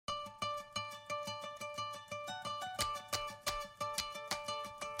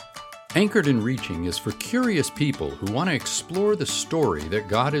Anchored in Reaching is for curious people who want to explore the story that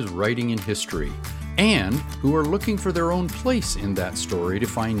God is writing in history and who are looking for their own place in that story to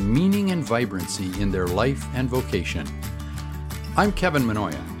find meaning and vibrancy in their life and vocation. I'm Kevin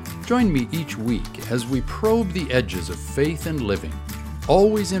Manoia. Join me each week as we probe the edges of faith and living,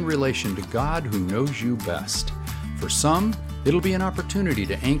 always in relation to God who knows you best. For some, it'll be an opportunity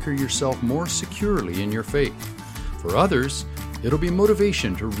to anchor yourself more securely in your faith. For others, it'll be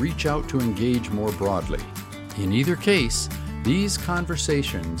motivation to reach out to engage more broadly. In either case, these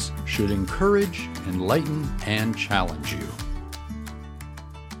conversations should encourage, enlighten, and challenge you.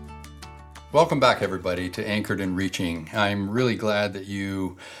 Welcome back, everybody, to Anchored in Reaching. I'm really glad that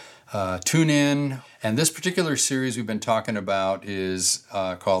you tune in. And this particular series we've been talking about is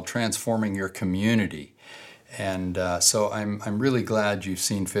called Transforming Your Community. And so I'm really glad you've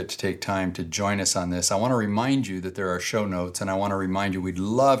seen fit to take time to join us on this. I want to remind you that there are show notes, and I want to remind you we'd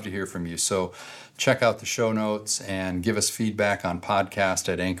love to hear from you. So check out the show notes and give us feedback on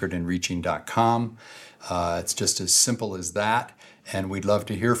podcast@anchoredinreaching.com. It's just as simple as that, and we'd love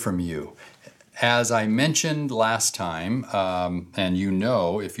to hear from you. As I mentioned last time, and you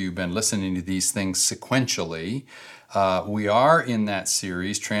know if you've been listening to these things sequentially, we are in that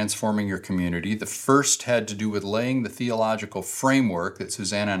series, Transforming Your Community. The first had to do with laying the theological framework that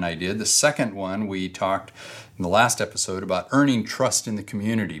Susanna and I did. The second one, we talked in the last episode about earning trust in the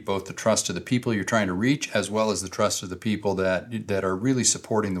community, both the trust of the people you're trying to reach as well as the trust of the people that are really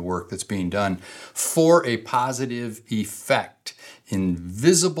supporting the work that's being done for a positive effect,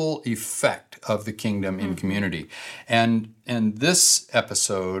 invisible effect of the kingdom in community. And this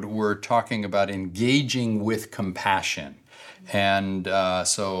episode, we're talking about engaging with compassion. And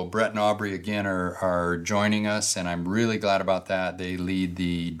so Brett and Aubrey, again, are joining us, and I'm really glad about that. They lead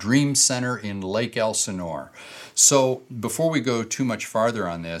the Dream Center in Lake Elsinore. So before we go too much farther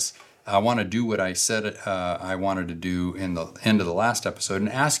on this, I want to do what I said I wanted to do in the end of the last episode and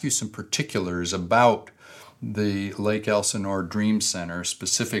ask you some particulars about the Lake Elsinore Dream Center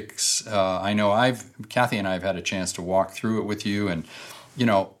specifics. I know Kathy and I have had a chance to walk through it with you, and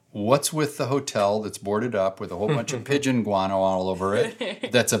what's with the hotel that's boarded up with a whole bunch of pigeon guano all over it.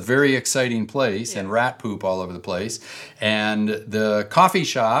 That's a very exciting place, and rat poop all over the place. And the coffee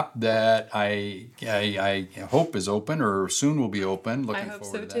shop that I hope is open or soon will be open. Looking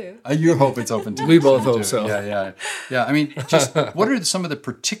forward to that. I hope so too. You hope it's open too. We both hope so. Yeah. I mean, just what are some of the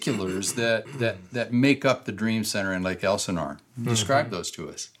particulars that make up the Dream Center in Lake Elsinore? Describe those to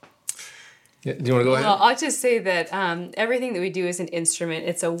us. Yeah, do you want to go ahead? Well, I'll just say that everything that we do is an instrument.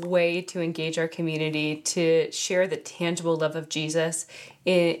 It's a way to engage our community, to share the tangible love of Jesus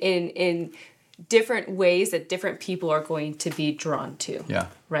in different ways that different people are going to be drawn to. Yeah.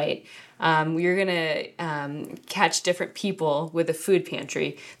 Right? You're going to catch different people with a food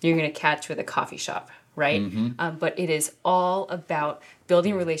pantry that you're going to catch with a coffee shop. Right? Mm-hmm. But it is all about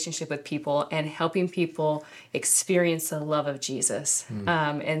building a relationship with people and helping people experience the love of Jesus.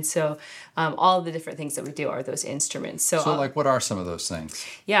 And so all of the different things that we do are those instruments. So like, what are some of those things?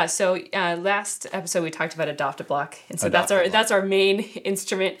 Yeah. So last episode we talked about Adopt a Block, and so that's our main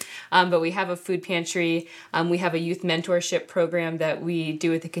instrument. But we have a food pantry. We have a youth mentorship program that we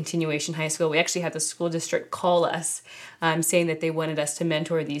do at the Continuation High School. We actually had the school district call us, saying that they wanted us to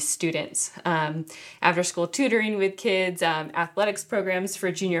mentor these students. After school tutoring with kids, athletics programs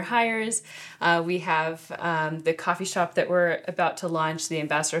for junior hires. We have the coffee shop that we're about to launch, the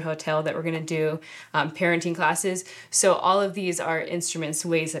Ambassador Hotel that we're going to do, parenting classes. So all of these are instruments,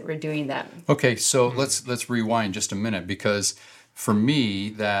 ways that we're doing that. Okay, so let's rewind just a minute, because for me,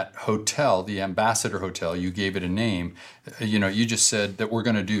 that hotel, the Ambassador Hotel, you gave it a name. You just said that we're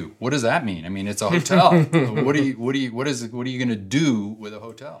going to do. What does that mean? I mean, it's a hotel. What are you going to do with a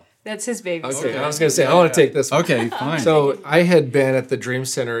hotel? That's his baby. Okay, I was going to say, I want to take this one. Okay, fine. So I had been at the Dream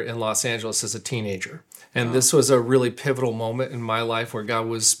Center in Los Angeles as a teenager. And this was a really pivotal moment in my life where God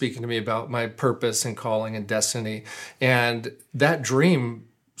was speaking to me about my purpose and calling and destiny. And that dream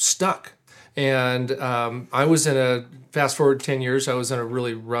stuck. And I was fast forward 10 years, I was in a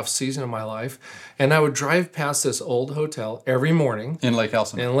really rough season of my life. And I would drive past this old hotel every morning. In Lake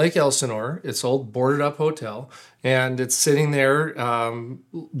Elsinore. In Lake Elsinore. It's old boarded up hotel. And it's sitting there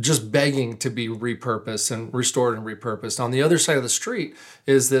just begging to be repurposed and restored and repurposed. On the other side of the street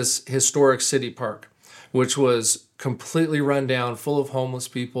is this historic city park, which was completely run down, full of homeless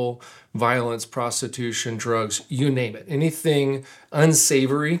people, violence, prostitution, drugs, you name it. Anything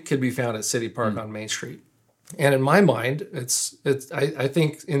unsavory could be found at City Park on Main Street. And in my mind, I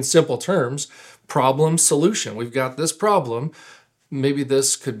think in simple terms, problem, solution. We've got this problem. Maybe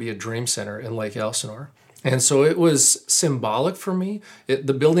this could be a dream center in Lake Elsinore. And so it was symbolic for me.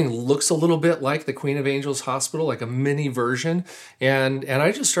 The building looks a little bit like the Queen of Angels Hospital, like a mini version. And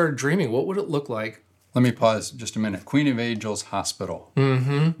I just started dreaming, what would it look like? Let me pause just a minute. Queen of Angels Hospital.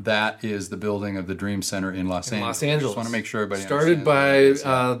 Mm-hmm. That is the building of the Dream Center in Los Angeles. Los Angeles. Just want to make sure everybody started by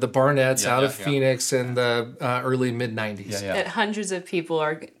understands the Barnetts out of Phoenix in the early mid-90s. That hundreds of people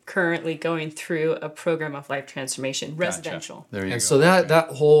are currently going through a program of life transformation, residential. There you go. And so that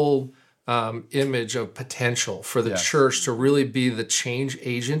whole image of potential for the church to really be the change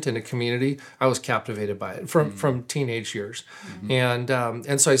agent in a community, I was captivated by it from teenage years. Mm-hmm.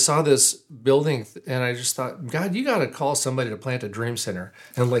 And so I saw this building and I just thought, God, you got to call somebody to plant a dream center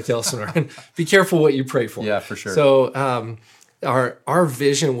in Lake Elsinore. And be careful what you pray for. Yeah, for sure. So our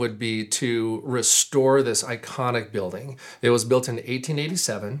vision would be to restore this iconic building. It was built in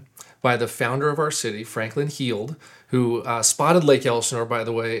 1887 by the founder of our city, Franklin Heald, who spotted Lake Elsinore, by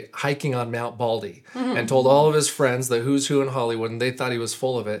the way, hiking on Mount Baldy, and told all of his friends, the who's who in Hollywood, and they thought he was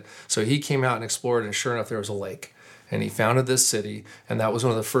full of it. So he came out and explored, and sure enough, there was a lake. And he founded this city, and that was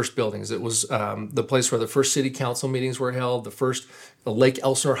one of the first buildings. It was the place where the first city council meetings were held. The Lake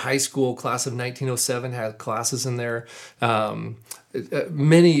Elsinore High School class of 1907 had classes in there. One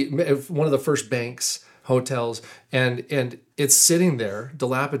of the first banks, hotels, and it's sitting there,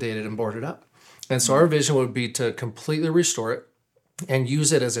 dilapidated and boarded up. And so our vision would be to completely restore it and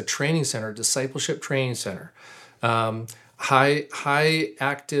use it as a training center, discipleship training center. High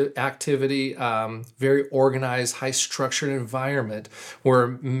activity, very organized, high structured environment where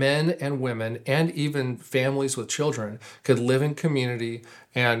men and women and even families with children could live in community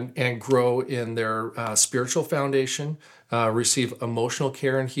and grow in their spiritual foundation, receive emotional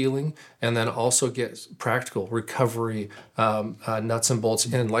care and healing, and then also get practical recovery, nuts and bolts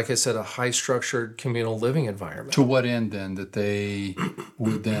in, like I said, a high structured communal living environment. To what end then? That they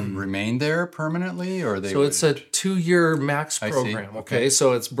would then remain there permanently, or they? So it's a 2-year max program. Okay,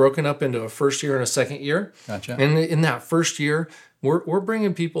 so it's broken up into a first year and a second year. Gotcha. And in that first year, we're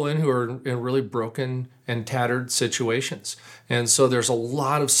bringing people in who are in really broken and tattered situations. And so there's a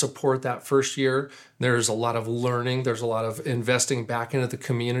lot of support that first year. There's a lot of learning. There's a lot of investing back into the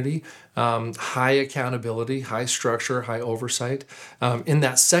community, high accountability, high structure, high oversight. In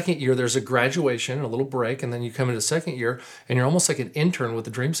that second year, there's a graduation, a little break, and then you come into second year, and you're almost like an intern with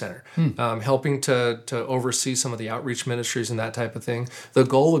the Dream Center, helping to oversee some of the outreach ministries and that type of thing. The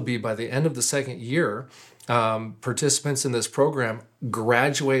goal would be by the end of the second year, participants in this program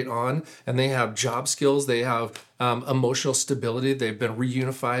graduate on and they have job skills, they have emotional stability, they've been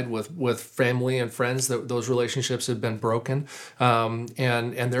reunified with family and friends, those relationships have been broken,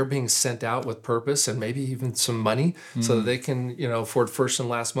 and they're being sent out with purpose and maybe even some money so that they can afford first and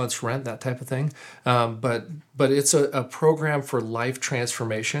last month's rent, that type of thing. But it's a program for life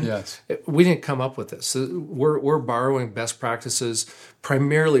transformation. Yes. We didn't come up with this. We're borrowing best practices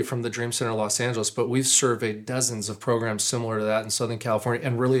primarily from the Dream Center Los Angeles, but we've surveyed dozens of programs similar to that in Southern California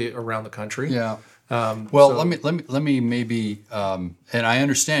and really around the country. Yeah. Let me maybe, and I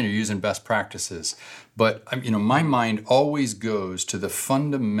understand you're using best practices, but my mind always goes to the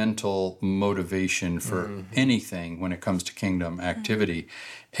fundamental motivation for anything when it comes to kingdom activity,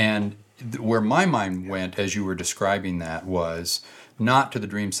 and where my mind went as you were describing that was not to the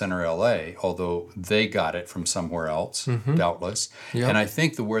Dream Center LA, although they got it from somewhere else, doubtless. Yep. And I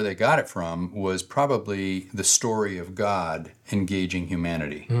think where they got it from was probably the story of God engaging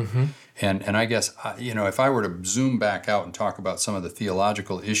humanity. And I guess, if I were to zoom back out and talk about some of the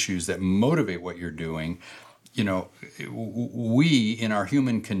theological issues that motivate what you're doing, we in our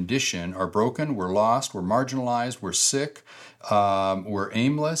human condition are broken, we're lost, we're marginalized, we're sick, we're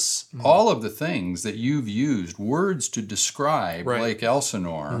aimless. All of the things that you've used, words to describe Lake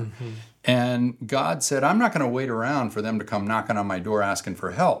Elsinore. And God said, I'm not going to wait around for them to come knocking on my door asking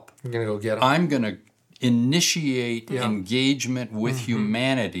for help. You're going to go get them. I'm going to initiate engagement with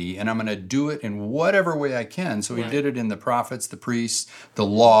humanity, and I'm going to do it in whatever way I can. So he did it in the prophets, the priests, the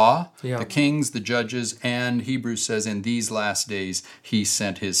law, the kings, the judges, and Hebrews says in these last days he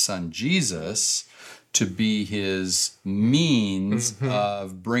sent his son Jesus to be his means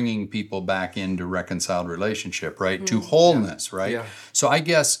of bringing people back into reconciled relationship, right? To wholeness, right? Yeah. So I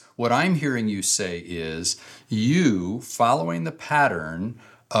guess what I'm hearing you say is you, following the pattern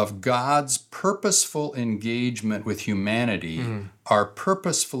of God's purposeful engagement with humanity, are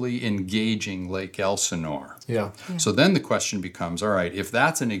purposefully engaging Lake Elsinore. Yeah. So then the question becomes, all right, if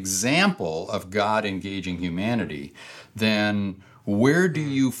that's an example of God engaging humanity, then where do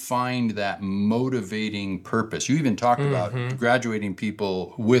you find that motivating purpose? You even talked about graduating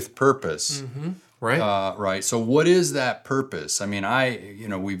people with purpose. Right. Right. So what is that purpose? I mean,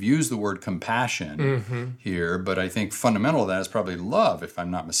 we've used the word compassion here, but I think fundamental to that is probably love, if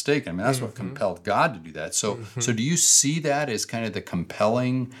I'm not mistaken. I mean, that's what compelled God to do that. So do you see that as kind of the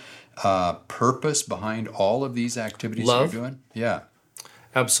compelling purpose behind all of these activities Love? you're doing? Yeah.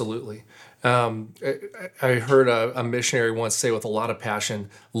 Absolutely. I heard a missionary once say with a lot of passion,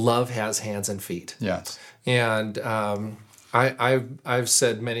 love has hands and feet. Yes. And I've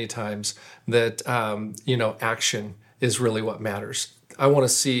said many times that action is really what matters. I want to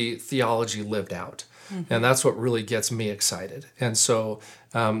see theology lived out, and that's what really gets me excited. And so,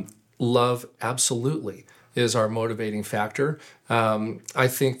 love absolutely is our motivating factor. I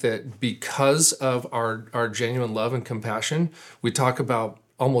think that because of our genuine love and compassion, we talk about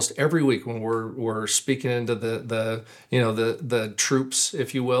almost every week when we're speaking into the troops,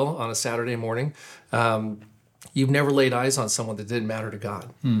 if you will, on a Saturday morning. You've never laid eyes on someone that didn't matter to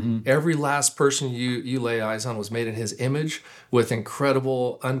God. Every last person you lay eyes on was made in His image with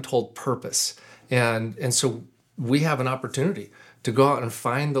incredible, untold purpose. And so we have an opportunity to go out and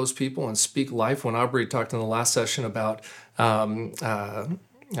find those people and speak life. When Aubrey talked in the last session about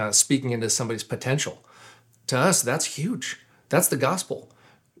speaking into somebody's potential, to us, that's huge. That's the gospel.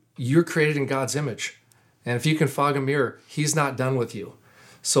 You're created in God's image. And if you can fog a mirror, He's not done with you.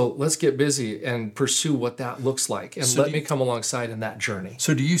 So let's get busy and pursue what that looks like. And let me come alongside in that journey.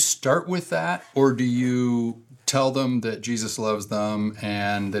 So do you start with that, or do you tell them that Jesus loves them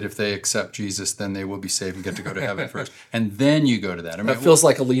and that if they accept Jesus, then they will be saved and get to go to heaven first? And then you go to that. I mean, that feels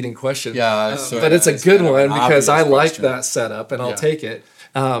like a leading question. Yeah. But it's a good one because I like question. that setup, and I'll take it.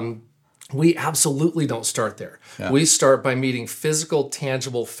 We absolutely don't start there. Yeah. We start by meeting physical,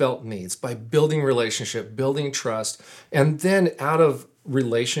 tangible, felt needs, by building relationship, building trust, and then out of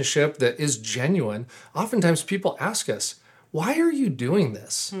relationship that is genuine, oftentimes people ask us, why are you doing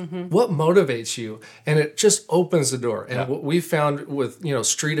this? What motivates you? And it just opens the door. And what we found with,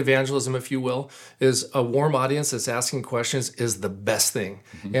 street evangelism, if you will, is a warm audience that's asking questions is the best thing.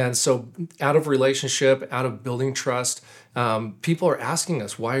 And so out of relationship, out of building trust, people are asking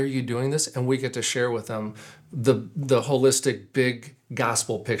us, why are you doing this? And we get to share with them the holistic, big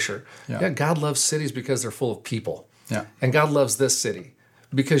gospel picture. Yeah, God loves cities because they're full of people. Yeah. And God loves this city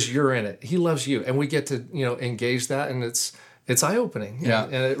because you're in it. He loves you. And we get to, engage that, and it's eye-opening. Yeah.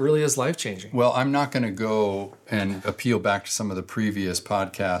 And it really is life-changing. Well, I'm not going to go and appeal back to some of the previous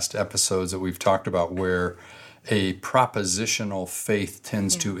podcast episodes that we've talked about where a propositional faith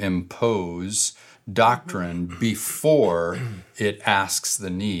tends to impose doctrine before it asks the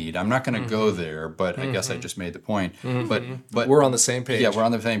need. I'm not going to go there, but I guess I just made the point. But we're on the same page. Yeah, we're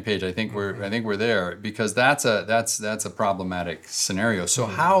on the same page. I think we're there because that's a problematic scenario. So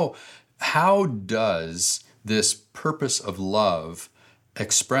how does this purpose of love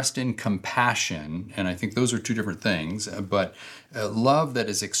expressed in compassion, and I think those are two different things, but love that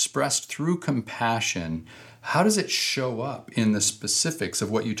is expressed through compassion, how does it show up in the specifics of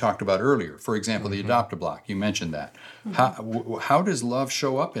what you talked about earlier? For example, the Adopt-A-Block, you mentioned that. How does love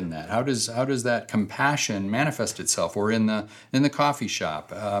show up in that? How does that compassion manifest itself? Or in the coffee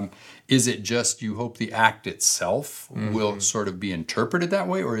shop, is it just you hope the act itself will sort of be interpreted that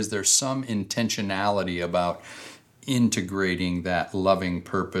way, or is there some intentionality about integrating that loving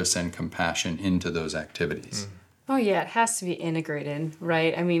purpose and compassion into those activities? Oh, yeah, it has to be integrated,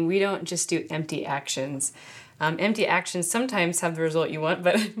 right? I mean, we don't just do empty actions. Empty actions sometimes have the result you want,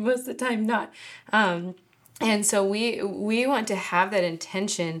 but most of the time not. And so we want to have that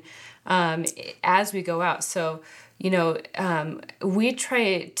intention as we go out. So, we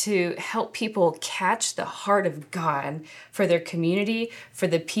try to help people catch the heart of God for their community, for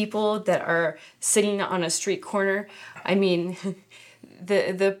the people that are sitting on a street corner. I mean,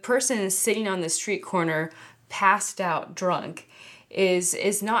 the person sitting on the street corner passed out drunk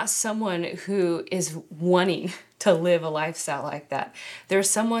is not someone who is wanting to live a lifestyle like that. There's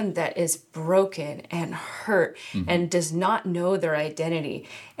someone that is broken and hurt and does not know their identity.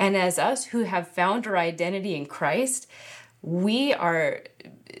 And as us who have found our identity in Christ, we are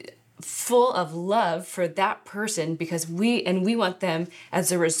full of love for that person because we want them,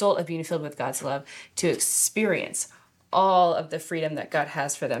 as a result of being filled with God's love, to experience all of the freedom that God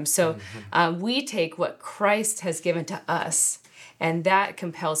has for them. So we take what Christ has given to us, and that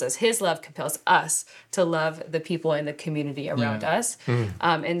compels us. His love compels us to love the people in the community around us.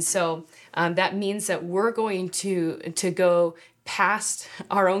 And so that means that we're going to go past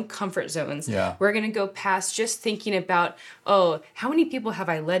our own comfort zones. Yeah. We're going to go past just thinking about, oh, how many people have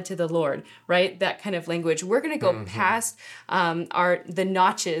I led to the Lord, right? That kind of language. We're going to go past the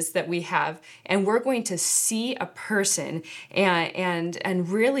notches that we have, and we're going to see a person and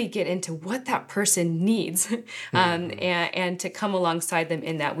really get into what that person needs, and to come alongside them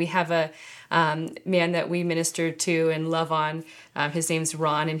in that. We have a man that we minister to and love on. His name's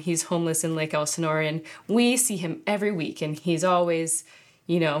Ron, and he's homeless in Lake Elsinore, and we see him every week, and he's always,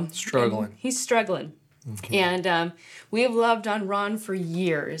 struggling. He's struggling. And we have loved on Ron for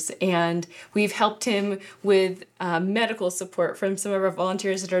years, and we've helped him with medical support from some of our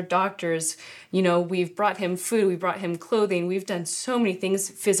volunteers that are doctors. We've brought him food, we brought him clothing, we've done so many things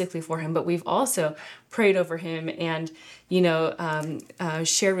physically for him, but we've also prayed over him and,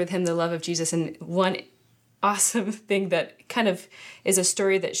 shared with him the love of Jesus. And one awesome thing that kind of is a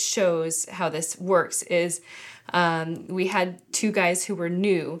story that shows how this works is we had two guys who were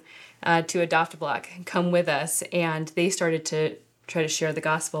new to Adopt a Block come with us, and they started to try to share the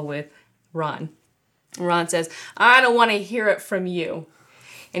gospel with Ron. Ron says, I don't want to hear it from you.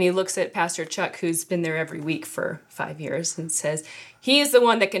 And he looks at Pastor Chuck, who's been there every week for 5 years, and says, he's the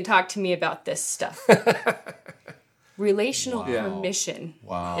one that can talk to me about this stuff. Relational permission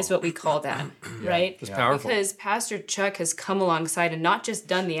is what we call that, right? It's powerful. Because Pastor Chuck has come alongside and not just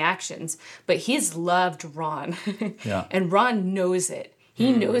done the actions, but he's loved Ron. And Ron knows it.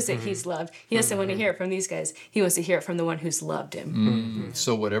 He knows that he's loved. He doesn't want to hear it from these guys. He wants to hear it from the one who's loved him.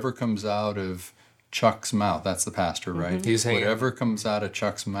 So whatever comes out of Chuck's mouth, that's the pastor, right? He's hanging. Whatever comes out of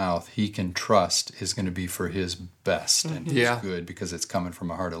Chuck's mouth, he can trust is going to be for his best and his good, because it's coming from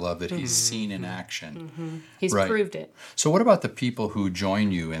a heart of love that he's seen in action. He's proved it. So what about the people who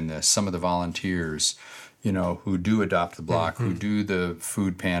join you in this? Some of the volunteers, who do Adopt the Block, who do the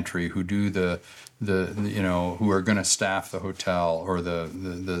food pantry, who do the who are going to staff the hotel or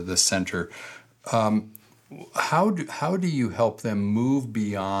the center. How do you help them move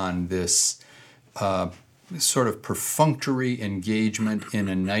beyond this sort of perfunctory engagement in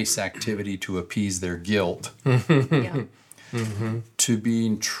a nice activity to appease their guilt to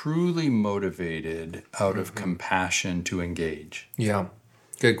being truly motivated out of compassion to engage? Yeah.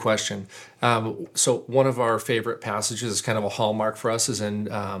 Good question. So one of our favorite passages, kind of a hallmark for us, is in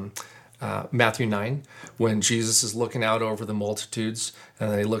Matthew 9, when Jesus is looking out over the multitudes,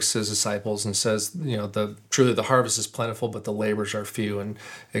 and then he looks to his disciples and says, truly the harvest is plentiful, but the laborers are few, and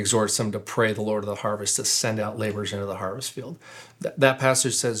exhorts them to pray the Lord of the harvest to send out laborers into the harvest field. That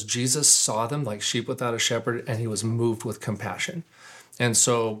passage says Jesus saw them like sheep without a shepherd, and he was moved with compassion. And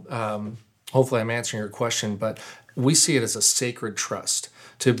so hopefully I'm answering your question, but we see it as a sacred trust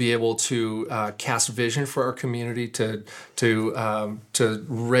to be able to cast vision for our community, to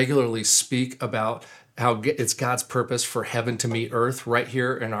regularly speak about how it's God's purpose for heaven to meet earth right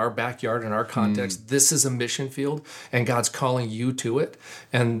here in our backyard, in our context. This is a mission field, and God's calling you to it.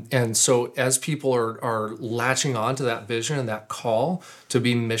 And so as people are latching on to that vision and that call to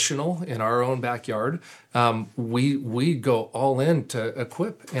be missional in our own backyard, we go all in to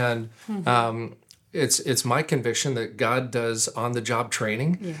equip. And it's my conviction that God does on-the-job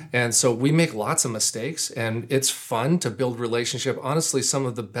training. And so we make lots of mistakes, and it's fun to build relationship. Honestly, some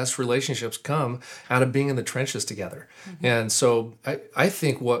of the best relationships come out of being in the trenches together. And so I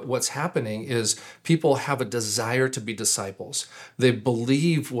think what's happening is people have a desire to be disciples. They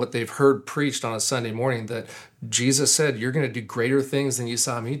believe what they've heard preached on a Sunday morning, that Jesus said, you're going to do greater things than you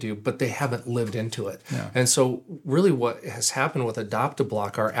saw me do, but they haven't lived into it. And so really what has happened with Adopt a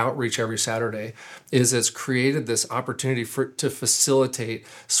Block, our outreach every Saturday, is it's created this opportunity to facilitate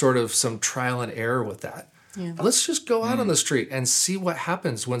sort of some trial and error with that. Let's just go out on the street and see what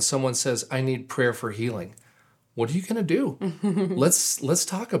happens when someone says, I need prayer for healing. What are you going to do? Let's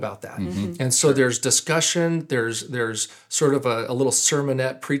talk about that. And so there's discussion, there's sort of a little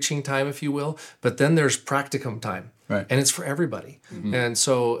sermonette preaching time, if you will, but then there's practicum time. And it's for everybody. And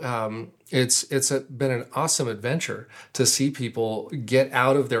so it's been an awesome adventure to see people get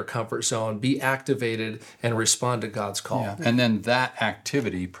out of their comfort zone, be activated, and respond to God's call. And then that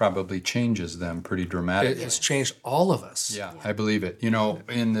activity probably changes them pretty dramatically. It's changed all of us. I believe it.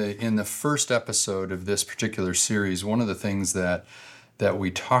 In the first episode of this particular series, one of the things that we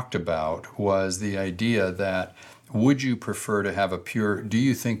talked about was the idea that, would you prefer to have do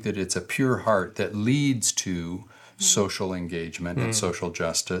you think that it's a pure heart that leads to social engagement and social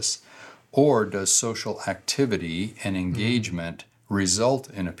justice, or does social activity and engagement result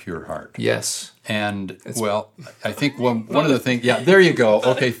in a pure heart? Yes. And I think one of the things, there you go.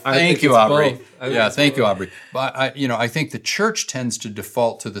 Okay, thank you, Aubrey. Thank you, Aubrey. But I think the church tends to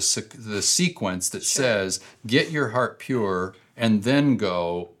default to the sequence that says, get your heart pure and then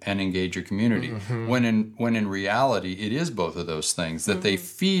go and engage your community. When in reality, it is both of those things, that they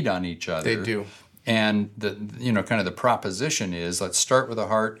feed on each other. They do. And kind of the proposition is, let's start with the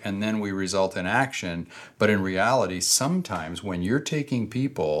heart and then we result in action. But in reality, sometimes when you're taking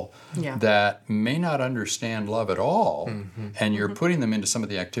people that may not understand love at all, and you're putting them into some of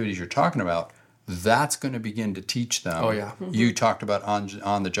the activities you're talking about, that's going to begin to teach them. Oh, yeah. You talked about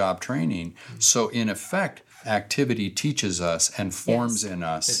on-the-job training. So in effect, activity teaches us and forms in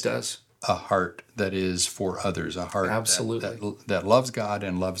us. It does. A heart that is for others, a heart Absolutely. that loves God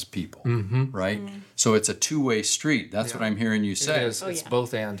and loves people, right? So it's a two-way street. That's what I'm hearing you say. It is. It's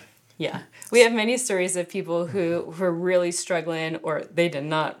both and. Yeah. We have many stories of people who were really struggling, or they did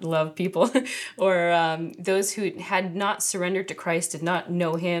not love people, or those who had not surrendered to Christ, did not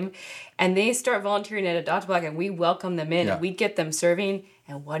know him, and they start volunteering at Adopt a Block, and we welcome them in, and we get them serving,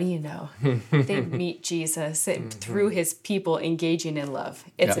 and what do you know? They meet Jesus through his people engaging in love.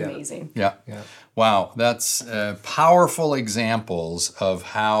 It's amazing. Yeah. Wow, that's powerful examples of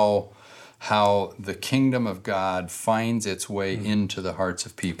how the kingdom of God finds its way into the hearts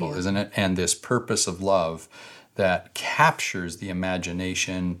of people, isn't it? And this purpose of love that captures the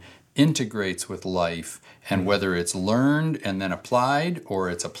imagination, integrates with life, and whether it's learned and then applied,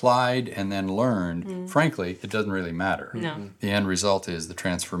 or it's applied and then learned, frankly, it doesn't really matter. No. The end result is the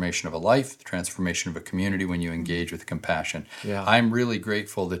transformation of a life, the transformation of a community when you engage with compassion. Yeah. I'm really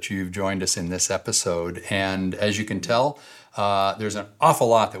grateful that you've joined us in this episode, and as you can tell, there's an awful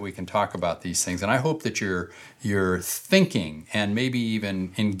lot that we can talk about these things, and I hope that you're thinking and maybe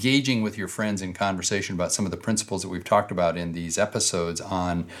even engaging with your friends in conversation about some of the principles that we've talked about in these episodes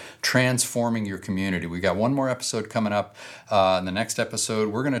on transforming your community. We got one more episode coming up. In the next episode,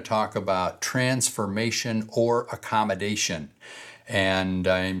 we're going to talk about transformation or accommodation. And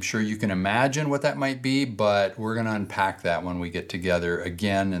I'm sure you can imagine what that might be, but we're going to unpack that when we get together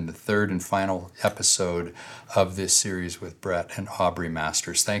again in the third and final episode of this series with Brett and Aubrey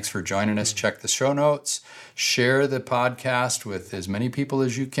Masters. Thanks for joining us. Check the show notes. Share the podcast with as many people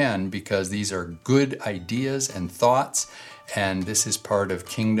as you can, because these are good ideas and thoughts, and this is part of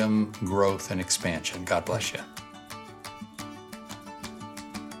kingdom growth and expansion. God bless you.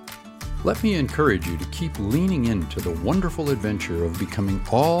 Let me encourage you to keep leaning into the wonderful adventure of becoming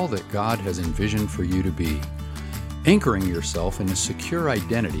all that God has envisioned for you to be. Anchoring yourself in a secure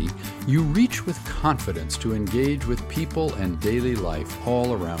identity, you reach with confidence to engage with people and daily life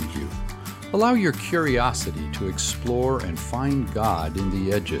all around you. Allow your curiosity to explore and find God in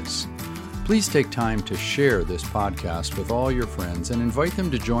the edges. Please take time to share this podcast with all your friends and invite them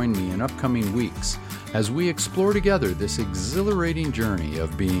to join me in upcoming weeks as we explore together this exhilarating journey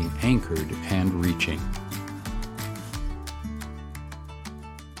of being anchored and reaching.